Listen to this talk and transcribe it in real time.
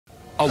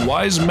A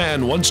wise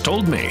man once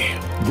told me,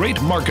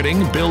 great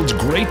marketing builds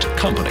great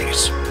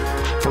companies.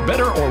 For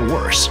better or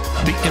worse,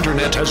 the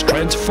internet has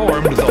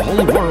transformed the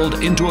whole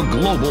world into a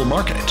global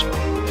market.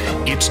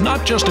 It's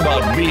not just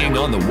about being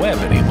on the web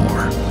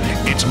anymore.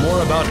 It's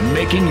more about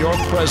making your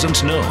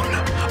presence known,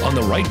 on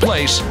the right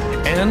place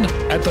and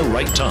at the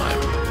right time.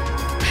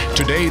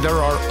 Today there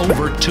are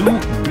over 2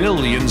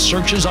 billion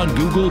searches on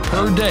Google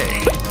per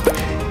day.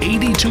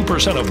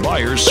 82% of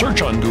buyers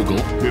search on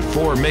Google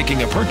before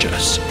making a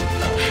purchase.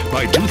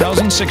 By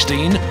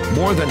 2016,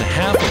 more than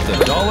half of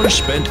the dollars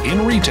spent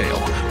in retail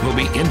will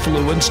be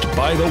influenced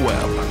by the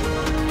web.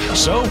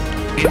 So,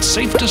 it's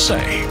safe to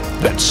say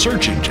that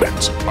search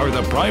engines are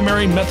the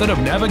primary method of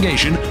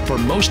navigation for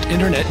most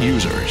internet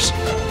users.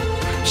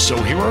 So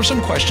here are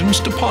some questions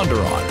to ponder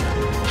on.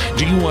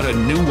 Do you want a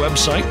new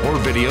website or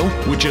video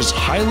which is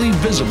highly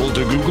visible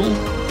to Google?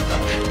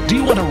 Do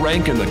you want to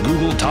rank in the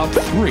Google top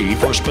 3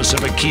 for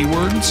specific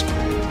keywords?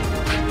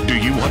 Do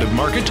you want to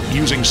market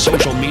using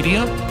social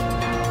media?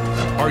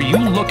 Are you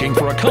looking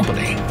for a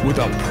company with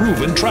a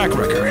proven track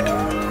record?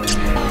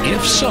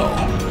 If so,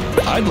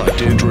 I'd like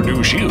to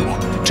introduce you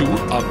to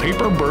a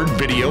Paperbird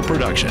video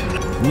production.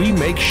 We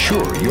make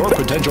sure your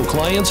potential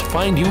clients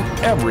find you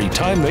every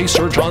time they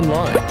search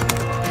online.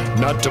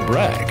 Not to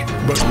brag,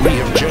 but we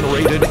have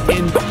generated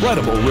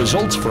incredible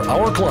results for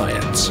our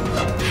clients.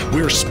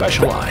 We're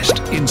specialized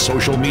in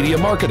social media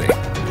marketing,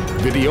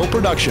 video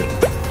production,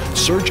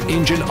 search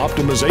engine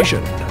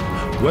optimization,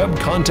 web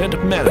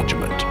content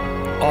management,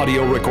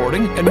 audio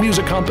recording and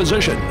music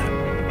composition,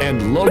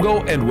 and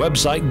logo and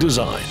website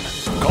design.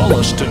 Call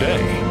us today,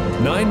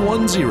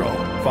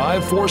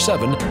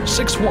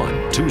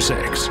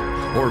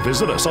 910-547-6126, or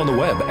visit us on the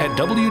web at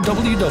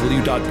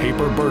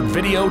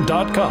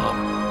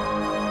www.paperbirdvideo.com.